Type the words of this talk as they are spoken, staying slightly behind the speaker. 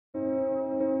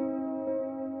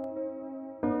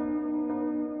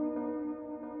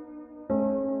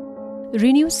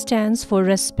RENEW stands for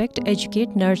Respect,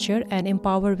 Educate, Nurture and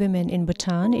Empower Women in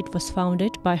Bhutan. It was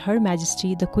founded by Her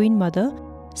Majesty the Queen Mother,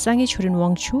 Sangay Choden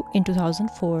Wangchuck in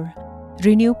 2004.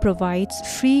 RENEW provides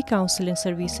free counseling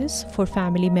services for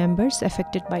family members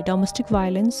affected by domestic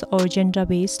violence or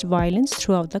gender-based violence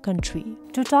throughout the country.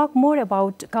 To talk more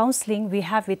about counseling, we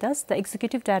have with us the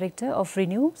Executive Director of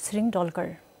RENEW, Tshering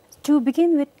Dolkar. To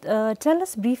begin with, tell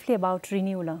us briefly about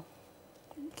RENEW.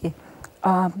 Okay.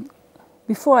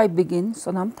 Before I begin,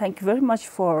 Sonam, thank you very much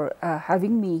for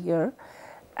having me here.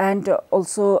 And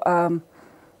also,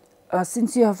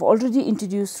 since you have already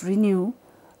introduced RENEW,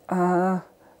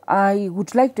 I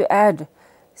would like to add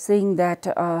saying that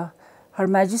Her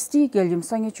Majesty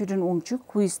Sangay Choden Wangchuck,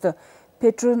 who is the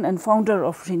patron and founder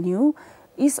of RENEW,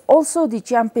 is also the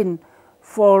champion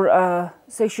for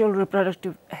sexual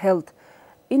reproductive health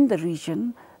in the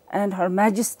region. And Her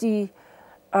Majesty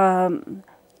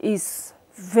is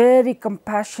very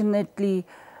compassionately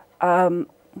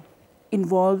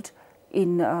involved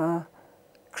in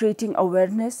creating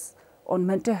awareness on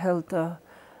mental health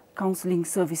counseling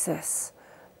services.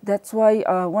 That's why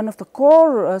one of the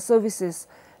core services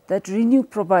that RENEW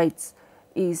provides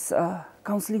is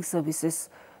counseling services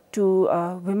to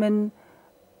women,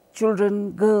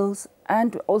 children, girls,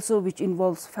 and also which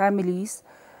involves families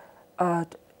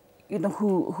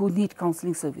who need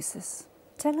counseling services.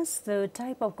 Tell us the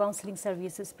type of counseling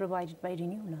services provided by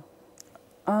RENEW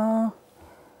now.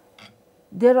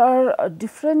 There are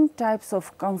different types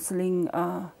of counseling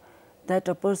that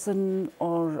a person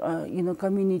or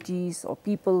communities or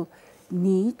people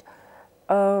need.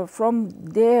 From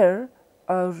there,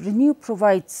 RENEW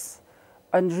provides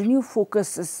and RENEW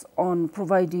focuses on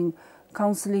providing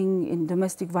counseling in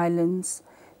domestic violence,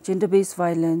 gender-based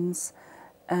violence,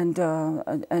 and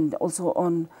also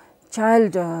on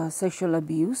child sexual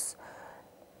abuse.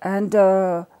 And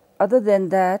other than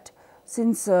that,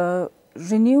 since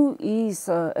RENEW is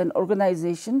an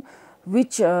organization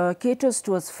which caters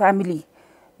towards family,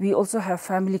 we also have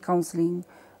family counseling,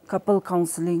 couple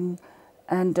counseling,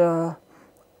 and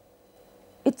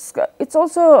it's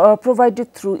also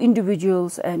provided through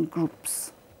individuals and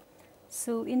groups.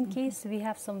 So, in case we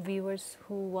have some viewers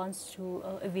who wants to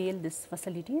avail these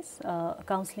facilities,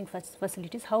 counseling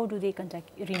facilities, how do they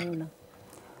contact RENEW?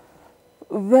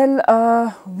 Well,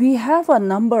 we have a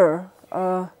number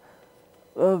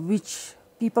which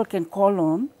people can call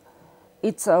on.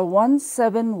 It's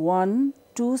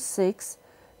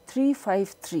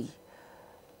 17126-353,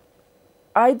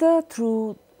 either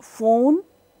through phone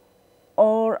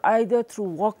or either through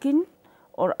walk-in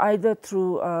or either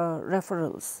through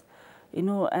referrals.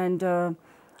 And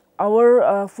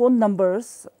our phone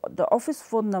numbers, the office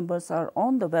phone numbers are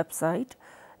on the website,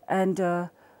 and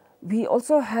we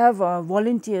also have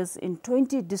volunteers in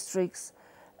 20 districts,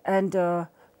 and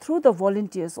through the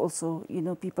volunteers also,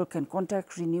 people can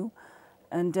contact RENEW.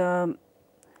 And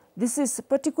this is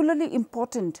particularly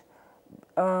important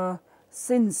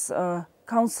since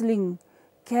counseling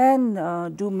can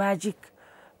do magic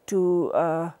to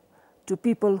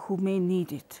people who may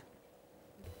need it.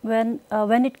 When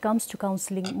it comes to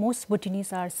counseling, most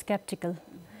Bhutanese are skeptical,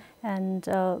 and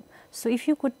so if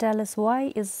you could tell us,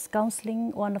 why is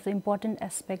counseling one of the important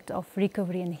aspects of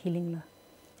recovery and healing?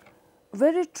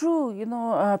 Very true.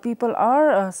 People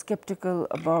are skeptical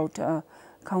about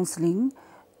counseling.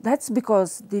 That's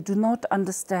because they do not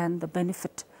understand the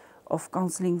benefit of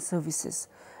counseling services.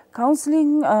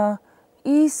 Counseling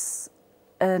is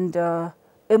an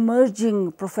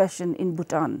emerging profession in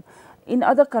Bhutan. In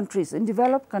other countries, in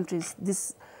developed countries,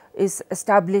 this is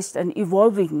established and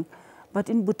evolving, but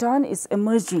in Bhutan it's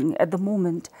emerging at the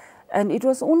moment. And it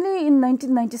was only in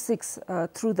 1996,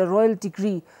 through the royal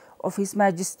decree of His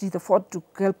Majesty the 4th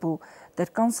Duke Gelpo,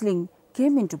 that counseling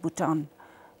came into Bhutan,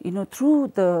 through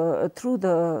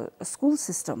the school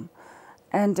system.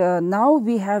 And now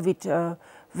we have it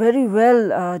very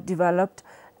well developed,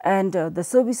 and the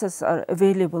services are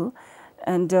available,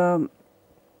 and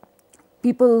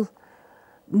people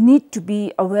need to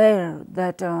be aware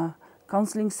that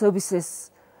counseling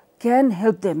services can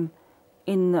help them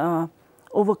in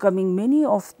overcoming many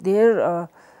of their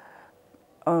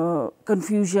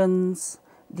confusions,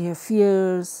 their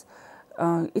fears.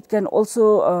 It can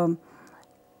also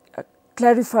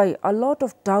clarify a lot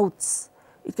of doubts.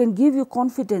 It can give you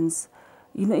confidence.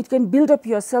 It can build up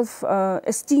your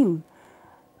self-esteem,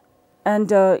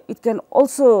 and it can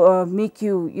also make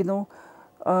you,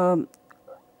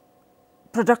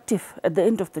 productive at the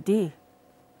end of the day.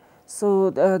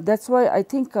 So that's why I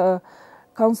think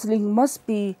counseling must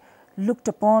be looked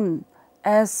upon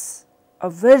as a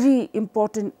very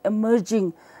important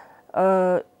emerging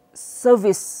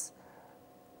service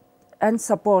and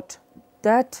support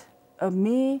that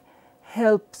may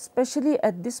help, especially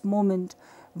at this moment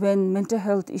when mental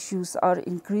health issues are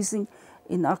increasing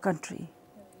in our country.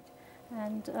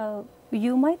 And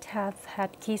you might have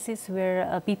had cases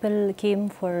where people came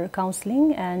for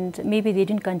counseling and maybe they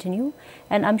didn't continue,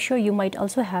 and I'm sure you might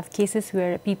also have cases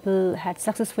where people had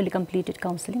successfully completed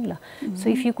counseling. So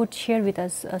if you could share with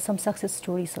us some success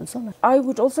stories also. I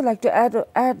would also like to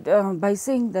add by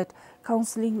saying that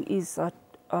counseling is a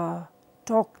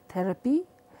talk therapy,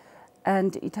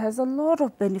 and it has a lot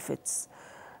of benefits,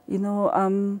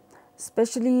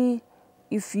 especially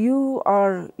if you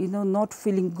are not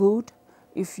feeling good,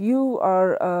 if you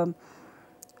are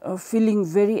feeling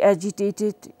very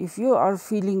agitated, if you are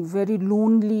feeling very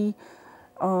lonely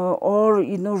or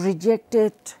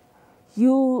rejected,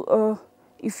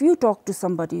 if you talk to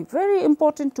somebody, very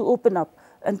important to open up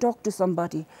and talk to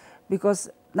somebody, because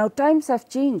now times have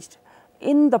changed.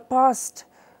 In the past,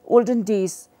 olden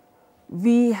days,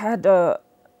 we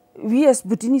as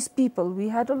Bhutanese people, we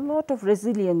had a lot of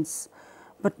resilience.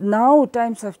 But now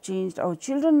times have changed. Our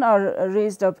children are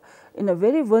raised up in a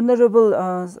very vulnerable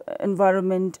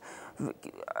environment.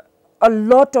 A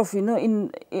lot of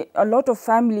a lot of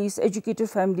families, educated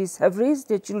families, have raised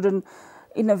their children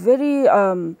in a very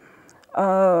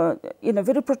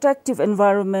protective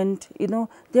environment.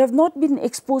 They have not been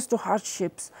exposed to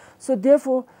hardships. So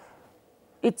therefore,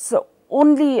 it's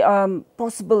only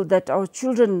possible that our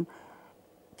children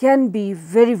can be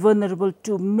very vulnerable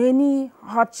to many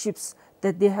hardships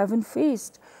that they haven't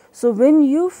faced. So when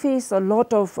you face a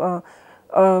lot of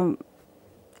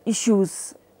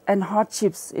issues and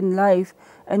hardships in life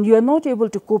and you are not able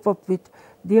to cope up with,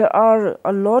 there are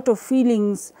a lot of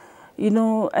feelings,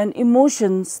 and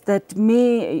emotions that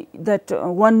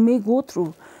one may go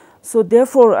through. So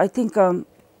therefore, I think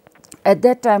at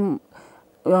that time,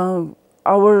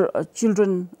 our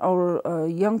children, our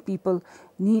young people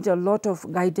need a lot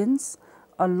of guidance,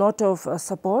 a lot of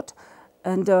support.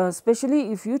 And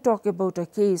especially if you talk about a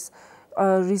case,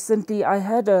 recently I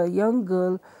had a young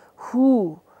girl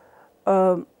who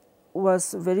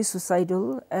was very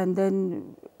suicidal, and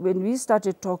then when we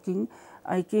started talking,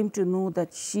 I came to know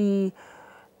that she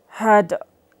had,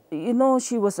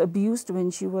 she was abused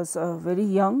when she was very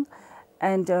young,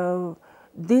 and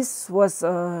this was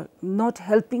not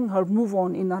helping her move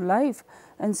on in her life,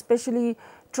 and especially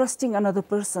trusting another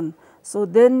person. So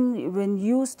then when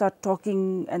you start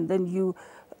talking and then you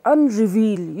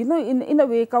unreveal, in a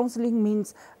way counseling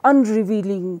means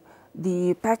unrevealing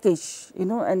the package,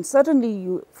 and suddenly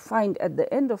you find at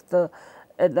the end of the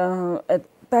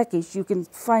package, you can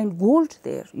find gold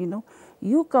there,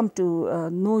 You come to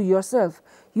know yourself,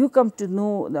 you come to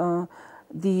know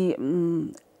the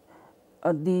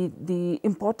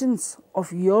importance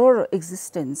of your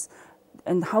existence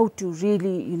and how to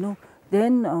really,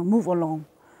 then move along.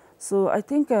 So I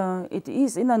think it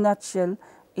is, in a nutshell,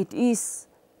 it is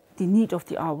the need of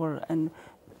the hour. And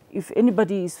if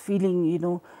anybody is feeling,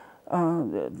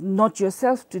 not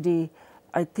yourself today,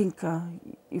 I think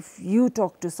if you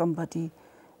talk to somebody,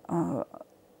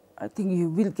 I think you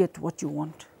will get what you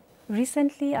want.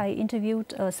 Recently, I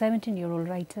interviewed a 17-year-old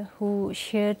writer who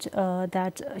shared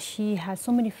that she has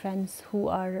so many friends who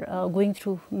are going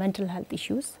through mental health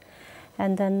issues.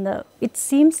 And then it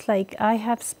seems like I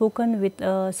have spoken with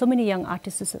so many young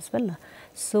artists as well.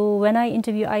 So when I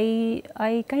interview,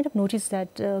 I kind of noticed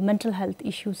that mental health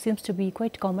issues seems to be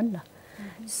quite common.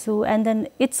 So, and then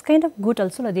it's kind of good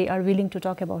also, they are willing to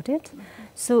talk about it.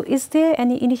 So is there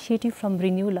any initiative from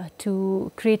Renew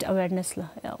to create awareness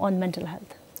on mental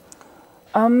health?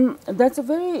 That's a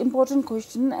very important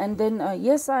question. And then,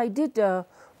 yes, I did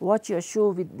watch your show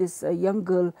with this young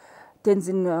girl,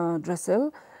 Tenzin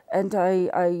Dressel. And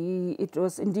it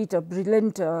was indeed a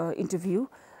brilliant interview,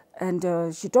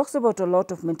 and she talks about a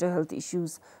lot of mental health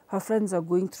issues her friends are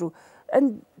going through,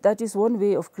 and that is one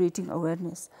way of creating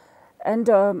awareness. And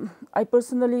I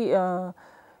personally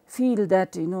feel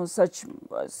that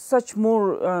such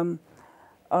more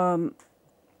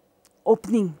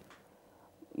opening,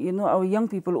 our young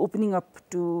people opening up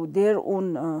to their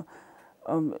own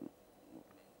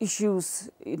issues,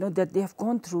 that they have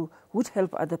gone through would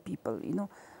help other people,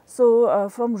 So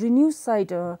from Renew's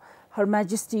side, Her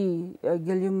Majesty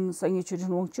Sangay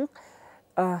Wangchuck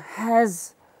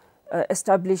has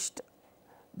established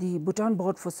the Bhutan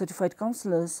Board for Certified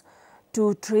Counsellors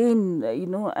to train,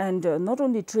 and not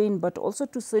only train but also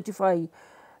to certify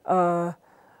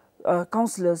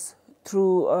counsellors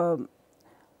through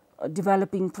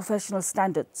developing professional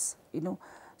standards,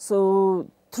 So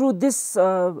through this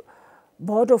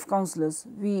board of counsellors,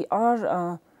 we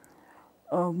are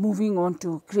moving on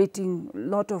to creating a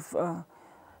lot of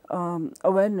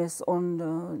awareness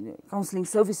on counseling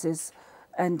services,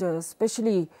 and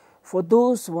especially for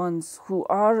those ones who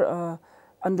are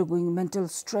undergoing mental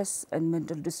stress and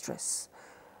mental distress.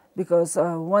 Because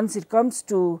once it comes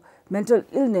to mental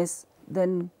illness,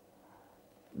 then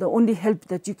the only help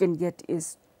that you can get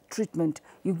is treatment.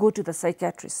 You go to the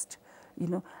psychiatrist.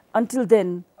 Until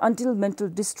then, until mental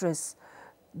distress,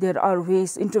 there are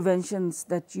ways, interventions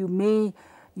that you may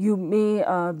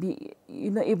be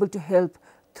able to help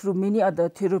through many other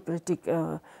therapeutic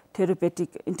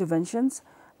interventions.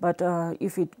 But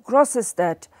if it crosses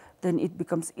that, then it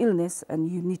becomes illness and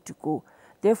you need to go.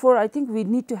 Therefore, I think we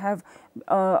need to have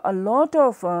a lot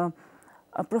of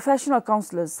professional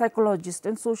counselors, psychologists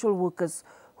and social workers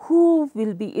who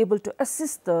will be able to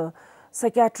assist the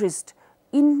psychiatrist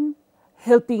in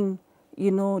helping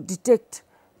detect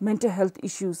mental health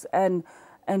issues and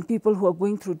people who are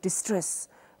going through distress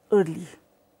early,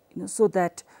 so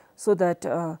that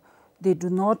they do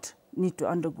not need to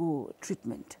undergo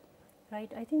treatment.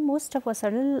 Right. I think most of us are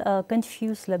a little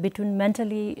confused between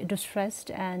mentally distressed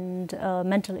and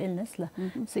mental illness.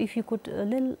 So if you could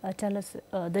tell us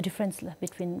the difference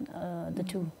between the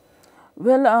two.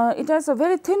 Well, it has a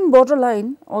very thin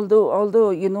borderline,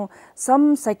 although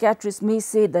some psychiatrists may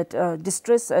say that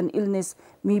distress and illness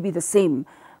may be the same.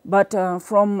 But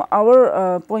from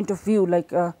our point of view,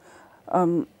 like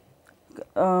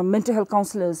mental health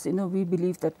counselors, we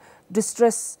believe that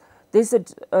distress, there's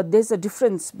a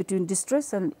difference between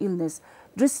distress and illness.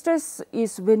 Distress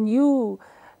is when you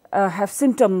have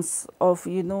symptoms of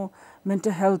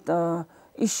mental health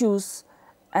issues,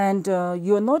 and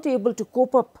you are not able to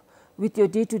cope up with your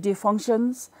day-to-day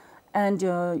functions, and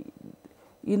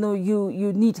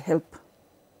you need help.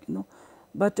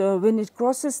 But when it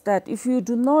crosses that, if you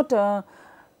do not,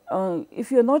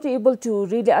 if you are not able to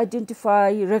really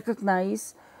identify,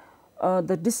 recognize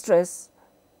the distress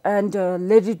and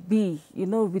let it be,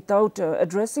 without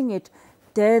addressing it,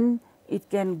 then it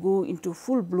can go into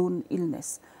full-blown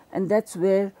illness, and that's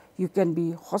where you can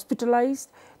be hospitalized.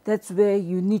 That's where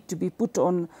you need to be put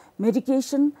on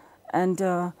medication, and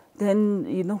then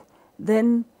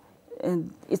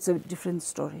it's a different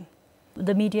story.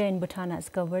 The media in Bhutan has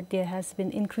covered there has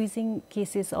been increasing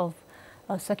cases of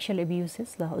sexual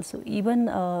abuses, also even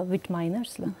with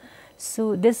minors.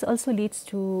 So this also leads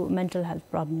to mental health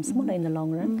problems in the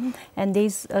long run, and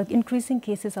there's increasing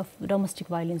cases of domestic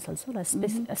violence also,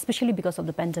 especially because of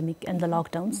the pandemic and the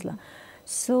lockdowns.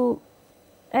 So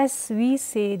as we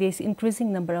say, there's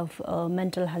increasing number of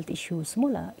mental health issues.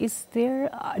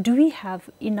 Do we have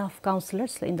enough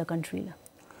counselors in the country?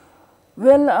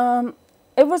 Well,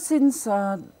 ever since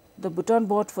the Bhutan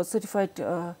Board for Certified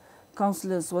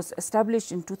Counselors was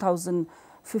established in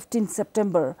 2015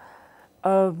 September,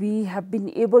 we have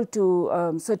been able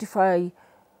to certify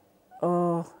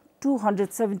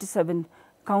 277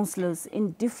 counselors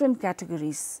in different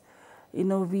categories.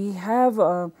 We have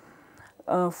 4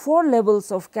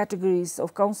 levels of categories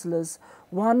of counselors.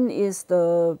 One is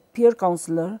the peer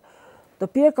counselor. The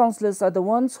peer counselors are the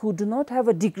ones who do not have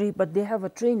a degree, but they have a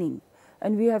training,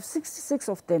 and we have 66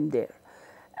 of them there.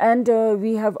 And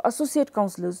we have associate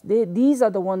counselors. These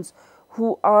are the ones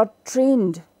who are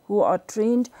trained, who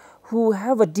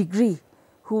have a degree,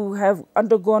 who have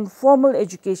undergone formal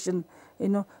education.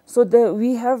 So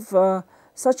we have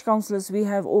such counselors. We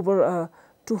have over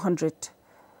 200.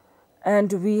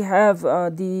 And we have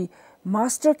the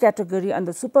master category and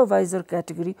the supervisor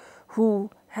category who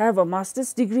have a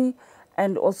master's degree,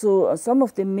 and also some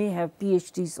of them may have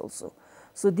PhDs also.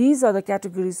 So these are the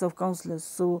categories of counselors.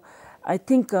 So I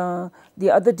think the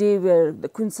other day where the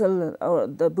Quinsel or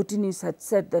the Bhutanese had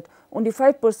said that only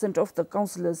 5% of the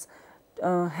counselors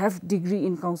have degree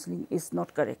in counseling is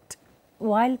not correct.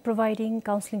 While providing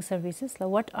counseling services,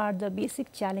 what are the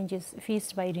basic challenges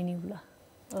faced by Renew?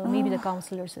 Maybe the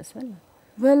counselors as well?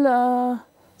 Well,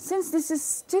 since this is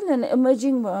still an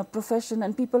emerging profession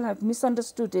and people have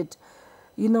misunderstood it,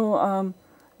 we are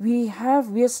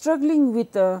struggling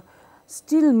with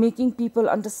still making people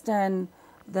understand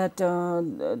that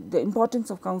the importance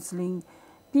of counseling.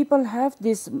 People have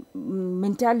this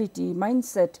mentality,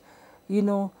 mindset,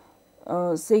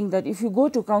 saying that if you go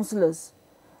to counselors,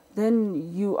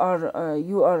 then you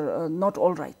are not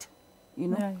all right.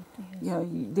 Right, yes. Yeah,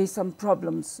 there's some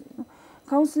problems.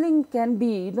 Counseling can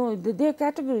be, there are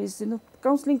categories.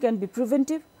 Counseling can be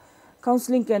preventive,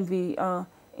 counseling can be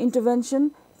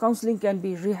intervention, counseling can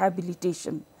be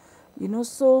rehabilitation.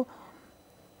 So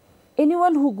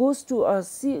anyone who goes to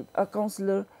see a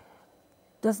counselor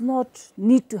does not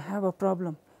need to have a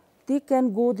problem. They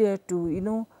can go there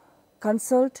to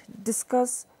consult,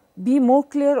 discuss, be more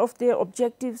clear of their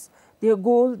objectives, their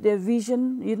goal, their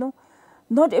vision, you know.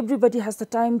 Not everybody has the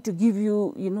time to give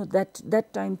you, you know,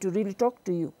 that time to really talk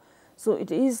to you. So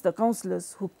it is the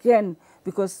counselors who can,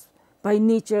 because by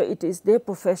nature it is their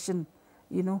profession,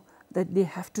 you know, that they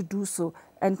have to do so.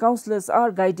 And counselors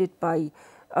are guided by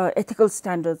ethical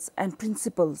standards and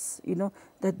principles, you know,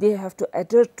 that they have to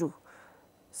adhere to.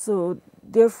 So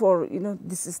therefore, you know,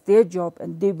 this is their job,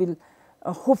 and they will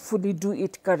hopefully do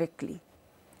it correctly.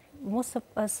 Most of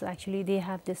us actually, they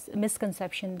have this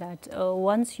misconception that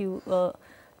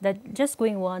that just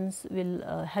going once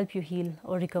will help you heal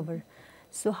or recover.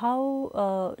 So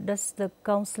how does the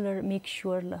counselor make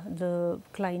sure the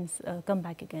clients come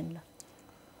back again?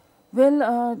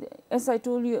 Well, as I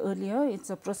told you earlier,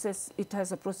 it's a process. It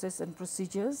has a process and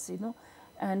procedures, you know,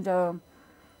 and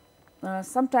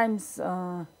sometimes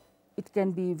it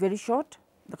can be very short,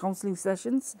 the counseling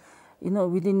sessions. You know,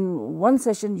 within one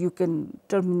session you can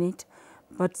terminate,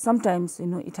 but sometimes, you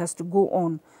know, it has to go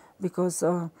on, because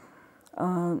there,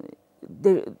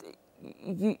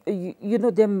 you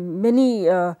know, there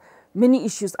are many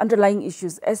issues, underlying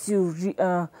issues. As you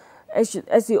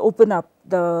open up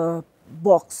the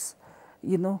box,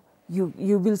 you know,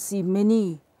 you will see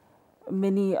many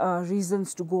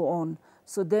reasons to go on.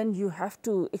 So then you have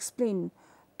to explain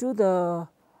to the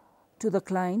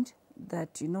client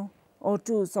that, you know, or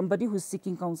to somebody who is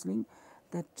seeking counseling,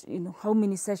 that, you know, how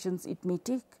many sessions it may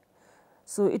take.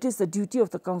 So it is the duty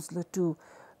of the counselor to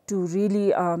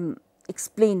really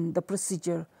explain the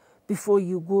procedure before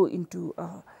you go into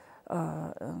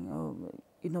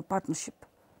you know, partnership.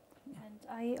 And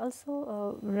I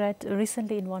also read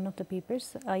recently in one of the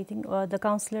papers, I think the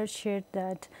counselor shared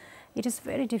that it is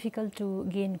very difficult to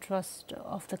gain trust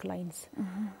of the clients.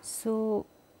 So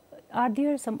are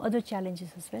there some other challenges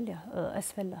as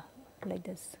well, like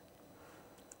this?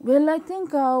 Well, I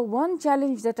think one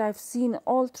challenge that I've seen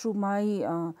all through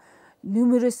my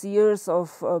numerous years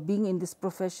of being in this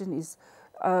profession is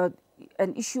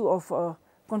an issue of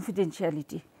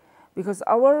confidentiality, because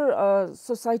our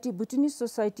society, Bhutanese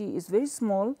society, is very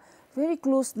small, very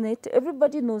close knit.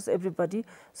 Everybody knows everybody,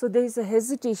 so there is a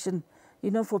hesitation, you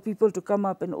know, for people to come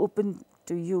up and open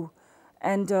to you,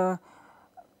 and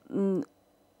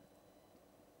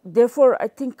therefore I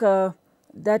think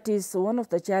that is one of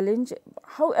the challenge.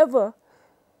 However,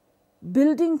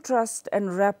 building trust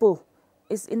and rapport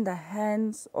is in the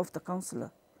hands of the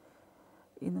counselor.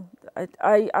 You know,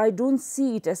 I don't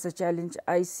see it as a challenge.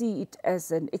 I see it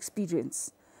as an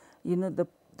experience. You know,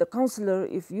 the counselor,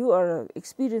 if you are an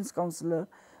experienced counselor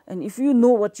and if you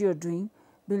know what you're doing,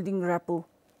 building rapport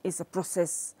is a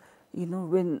process. You know,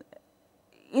 when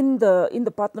in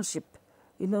the partnership,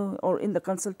 you know, or in the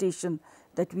consultation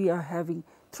that we are having,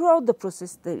 throughout the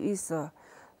process there is a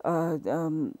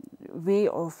way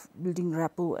of building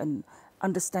rapport and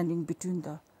understanding between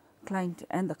the client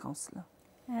and the counselor.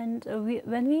 And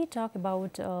when we talk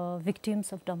about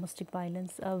victims of domestic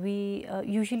violence, we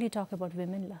usually talk about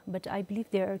women, but I believe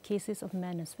there are cases of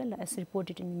men as well, as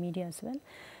reported in the media as well.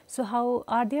 So how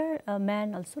are there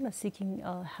men also seeking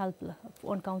help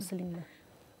on counseling?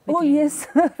 Oh yes,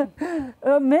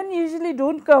 men usually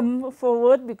don't come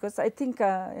forward because I think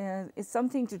it's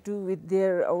something to do with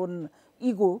their own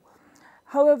ego.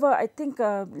 However, I think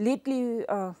lately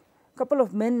a couple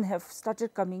of men have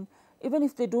started coming. Even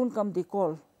if they don't come, they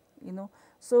call, you know.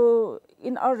 So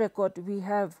in our record, we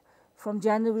have from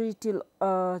January till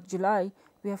July,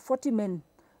 we have 40 men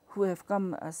who have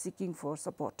come seeking for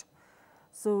support.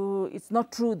 So it's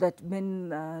not true that men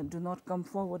do not come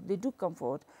forward. They do come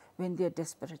forward when they are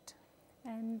desperate.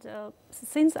 And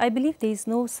since I believe there is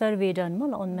no survey done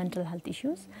on mental health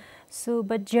issues, so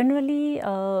but generally,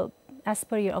 as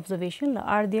per your observation,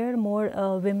 are there more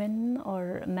women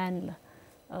or men,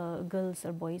 girls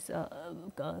or boys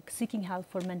seeking help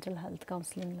for mental health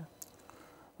counseling?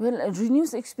 Well,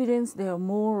 Renew's experience, there are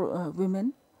more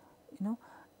women, you know,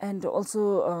 and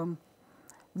also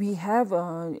we have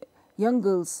young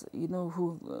girls, you know,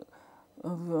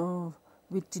 who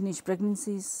with teenage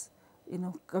pregnancies, you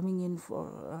know, coming in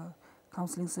for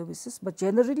counseling services. But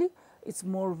generally, it's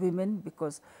more women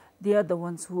because they are the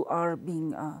ones who are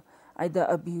being either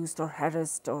abused or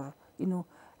harassed, or, you know,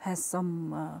 has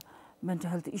some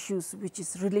mental health issues which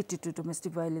is related to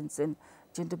domestic violence and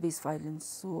gender-based violence.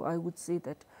 So I would say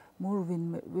that more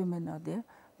women are there,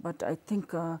 but I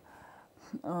think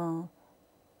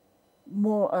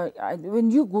more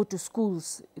when you go to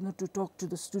schools, you know, to talk to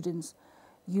the students,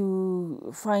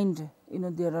 you find, you know,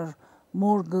 there are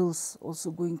more girls also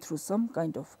going through some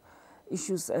kind of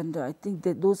issues, and I think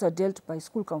that those are dealt by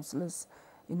school counselors,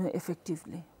 you know,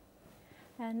 effectively.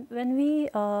 And when we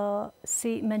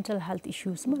say mental health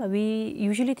issues, we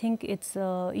usually think it's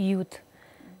youth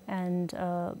and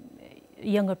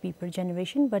younger people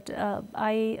generation, but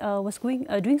I was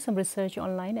doing some research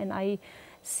online, and I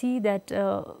see that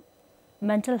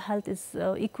mental health is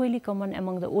equally common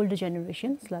among the older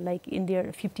generations, like in their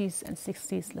 50s and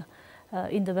 60s.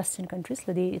 In the Western countries,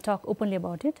 they talk openly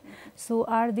about it. So,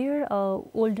 are there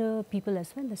older people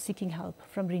as well seeking help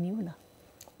from Renew?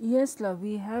 Yes,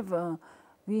 we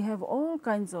have all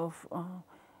kinds of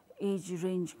age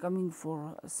range coming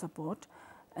for support,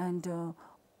 and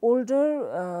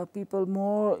older people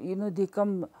more, they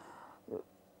come,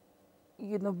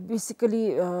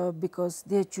 basically because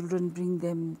their children bring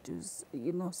them to,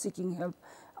 seeking help,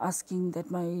 asking that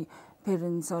my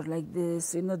parents are like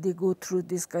this, they go through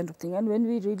this kind of thing. And when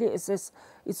we really assess,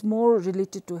 it's more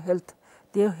related to health,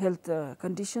 their health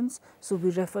conditions, so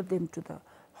we refer them to the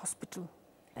hospital.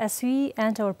 As we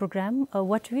end our program,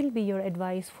 what will be your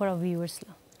advice for our viewers?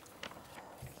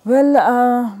 Well,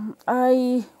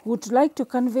 I would like to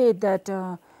convey that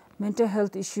mental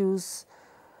health issues,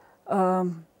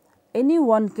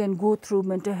 anyone can go through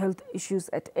mental health issues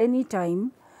at any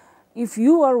time. If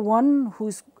you are one who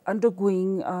is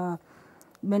undergoing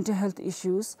mental health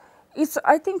issues, it's,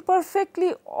 I think,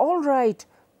 perfectly all right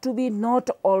to be not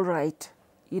all right,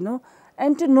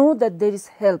 and to know that there is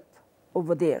help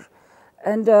over there.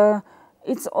 And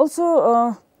it's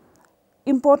also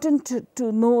important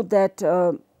to know that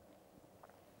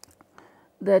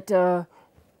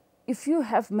if you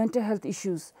have mental health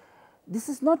issues, this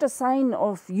is not a sign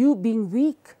of you being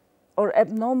weak or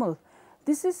abnormal.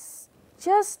 This is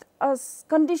just a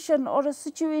condition or a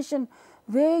situation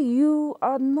where you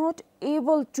are not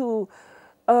able to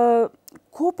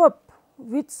cope up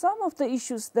with some of the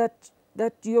issues that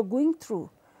you are going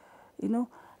through,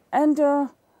 and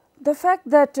the fact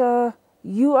that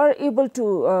you are able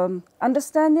to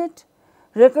understand it,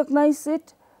 recognize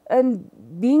it, and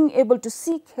being able to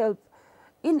seek help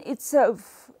in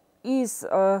itself is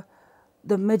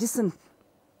the medicine,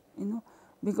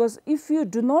 because if you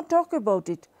do not talk about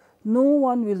it, no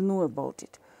one will know about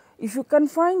it. If you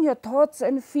confine your thoughts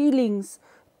and feelings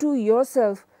to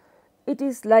yourself, it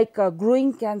is like a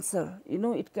growing cancer,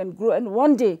 it can grow, and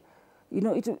one day,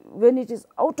 when it is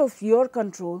out of your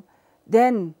control,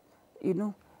 then,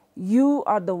 you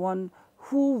are the one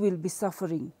who will be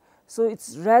suffering. So,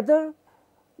 it's rather,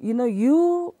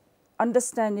 you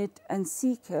understand it and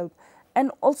seek help.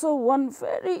 And also, one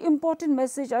very important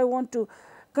message I want to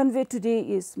convey today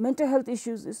is mental health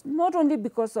issues is not only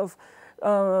because of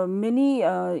many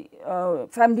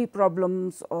family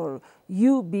problems or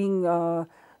you being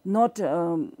not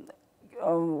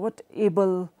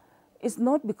able. It's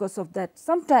not because of that.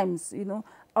 Sometimes,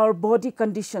 our body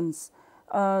conditions,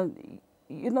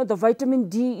 the vitamin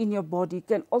D in your body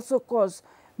can also cause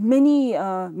many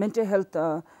mental health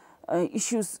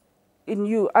issues in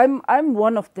you. I'm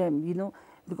one of them,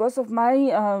 because of my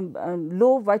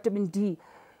low vitamin D.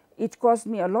 It caused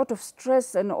me a lot of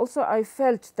stress, and also I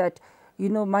felt that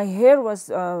my hair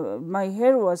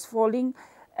was falling,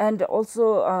 and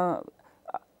also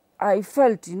I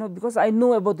felt, because I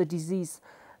know about the disease,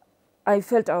 I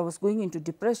felt I was going into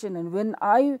depression. And when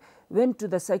I went to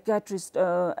the psychiatrist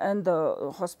and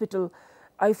the hospital,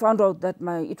 I found out that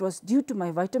it was due to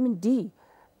my vitamin D,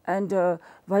 and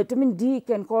vitamin D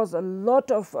can cause a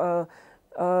lot of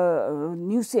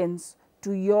nuisance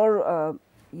to your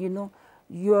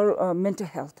your mental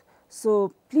health.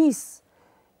 So please,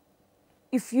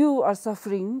 if you are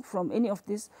suffering from any of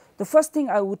this, the first thing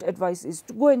I would advise is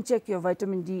to go and check your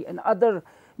vitamin D and other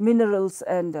minerals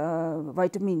and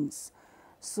vitamins.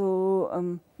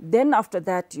 So then after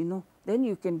that, then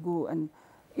you can go, and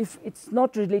if it's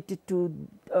not related to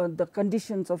the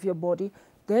conditions of your body,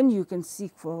 then you can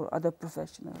seek for other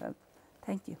professional help.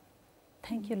 Thank you.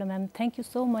 Thank you, ma'am. Thank you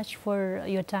so much for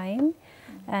your time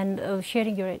and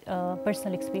sharing your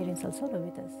personal experience also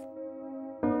with us.